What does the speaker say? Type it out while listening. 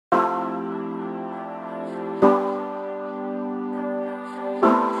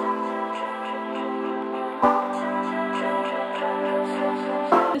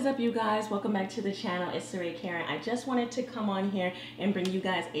up, you guys? Welcome back to the channel. It's Saray Karen. I just wanted to come on here and bring you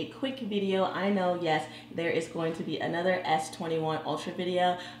guys a quick video. I know, yes, there is going to be another S21 Ultra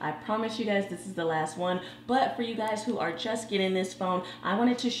video. I promise you guys this is the last one, but for you guys who are just getting this phone, I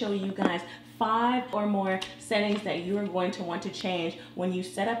wanted to show you guys 5 or more settings that you are going to want to change when you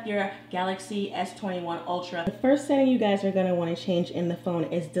set up your Galaxy S21 Ultra. The first setting you guys are going to want to change in the phone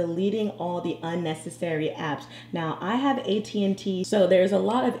is deleting all the unnecessary apps. Now, I have AT&T, so there's a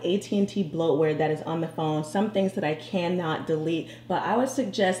lot of AT&T bloatware that is on the phone, some things that I cannot delete, but I would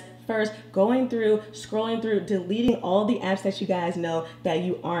suggest first going through, scrolling through, deleting all the apps that you guys know that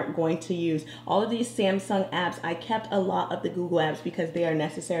you aren't going to use. All of these Samsung apps, I kept a lot of the Google apps because they are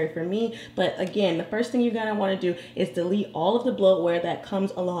necessary for me. But again, the first thing you're gonna wanna do is delete all of the bloatware that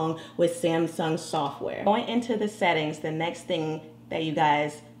comes along with Samsung software. Going into the settings, the next thing that you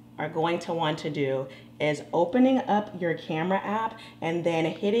guys are going to want to do is opening up your camera app and then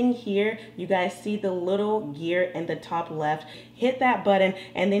hitting here. You guys see the little gear in the top left. Hit that button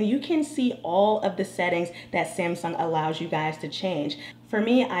and then you can see all of the settings that Samsung allows you guys to change. For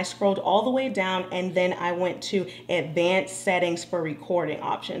me, I scrolled all the way down and then I went to advanced settings for recording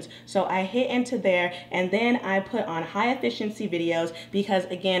options. So I hit into there and then I put on high efficiency videos because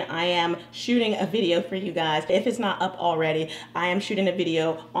again, I am shooting a video for you guys. If it's not up already, I am shooting a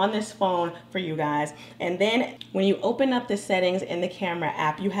video on this phone for you guys. And then when you open up the settings in the camera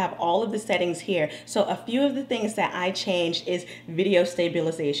app, you have all of the settings here. So a few of the things that I changed is video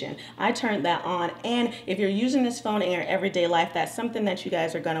stabilization. I turned that on, and if you're using this phone in your everyday life, that's something that you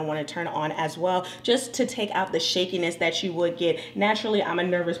guys are gonna wanna turn on as well, just to take out the shakiness that you would get. Naturally, I'm a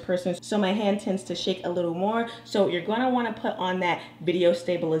nervous person, so my hand tends to shake a little more. So you're gonna wanna put on that video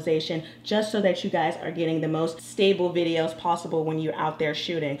stabilization just so that you guys are getting the most stable videos possible when you're out there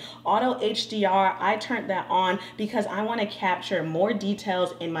shooting. Auto HDR, I turned that on because I wanna capture more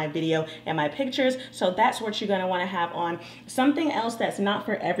details in my video and my pictures, so that's what you're gonna wanna have on. Something else that's not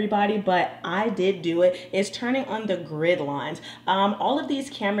for everybody, but I did do it, is turning on the grid lines. All of these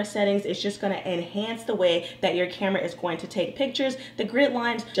camera settings is just going to enhance the way that your camera is going to take pictures. The grid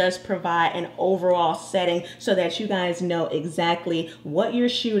lines just provide an overall setting so that you guys know exactly what you're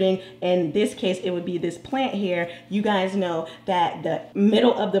shooting. In this case, it would be this plant here. You guys know that the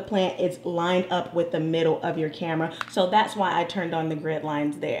middle of the plant is lined up with the middle of your camera. So that's why I turned on the grid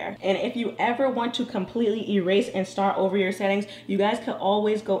lines there. And if you ever want to completely erase and start over your settings, you guys can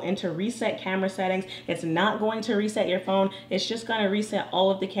always go into reset camera settings. It's not going to reset your phone. It's just going to reset all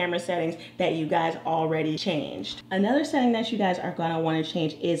of the camera settings that you guys already changed. Another setting that you guys are going to want to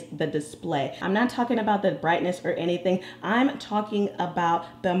change is the display. I'm not talking about the brightness or anything. I'm talking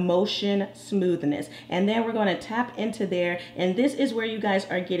about the motion smoothness. And then we're going to tap into there, and this is where you guys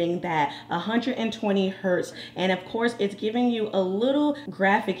are getting that 120 hertz. And of course, it's giving you a little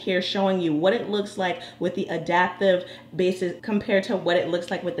graphic here showing you what it looks like with the adaptive basis compared to what it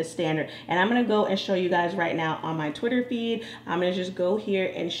looks like with the standard. And I'm going to go and show you guys right now on my Twitter feed. I'm going to just go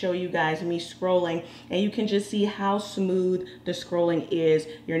here and show you guys me scrolling, and you can just see how smooth the scrolling is.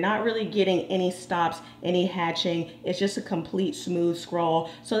 You're not really getting any stops, any hatching. It's just a complete smooth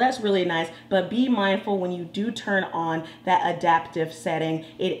scroll. So that's really nice, but be mindful when you do turn on that adaptive setting,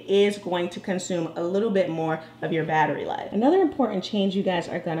 it is going to consume a little bit more of your battery life. Another important change you guys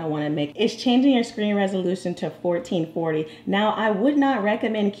are going to want to make is changing your screen resolution to 1440. Now, I would not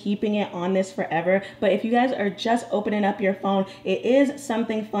recommend keeping it on this forever, but if you guys are just opening up your phone, it is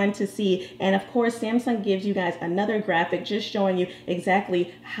something fun to see. And of course, Samsung gives you guys another graphic just showing you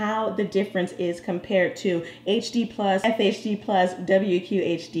exactly how the difference is compared to HD+, FHD+,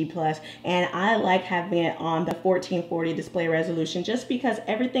 WQHD+. And I like having it on the 1440 display resolution just because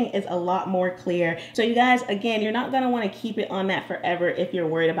everything is a lot more clear. So you guys, again, you're not going to want to keep it on that forever if you're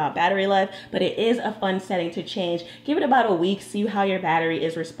worried about battery life, but it is a fun setting to change. Give it about a week, see how your battery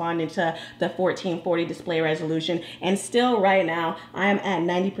is responding to the 1440 display resolution. And still right now, I am at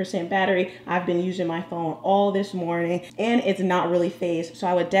 90% battery. I've been using my phone all this morning and it's not really phased. So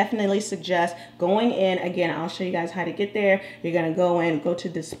I would definitely suggest going in. Again, I'll show you guys how to get there. You're going to go in, go to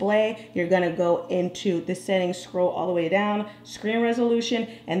display. You're going to go into the settings, scroll all the way down, screen resolution,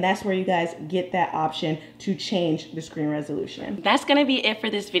 and that's where you guys get that option to change the screen resolution. That's going to be it for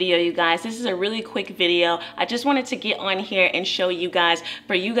this video, you guys. This is a really quick video. I just wanted to get on here and show you guys,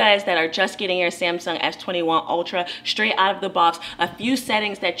 for you guys that are just getting your Samsung S21 Ultra straight out of the box, box a few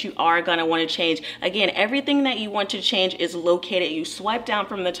settings that you are gonna wanna change. Again, everything that you want to change is located. You swipe down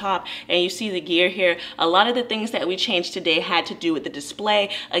from the top and you see the gear here. A lot of the things that we changed today had to do with the display.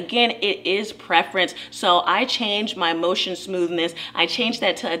 Again, it is preference. So I changed my motion smoothness. I changed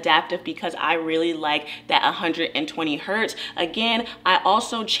that to adaptive because I really like that 120 hertz. Again, I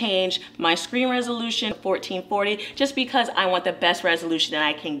also changed my screen resolution 1440 just because I want the best resolution that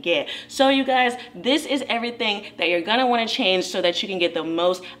I can get. So you guys, this is everything that you're gonna wanna change so that you can get the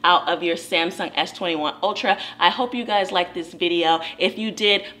most out of your Samsung S21 Ultra. I hope you guys liked this video. If you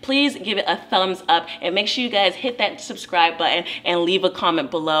did, please give it a thumbs up and make sure you guys hit that subscribe button and leave a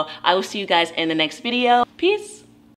comment below. I will see you guys in the next video. Peace.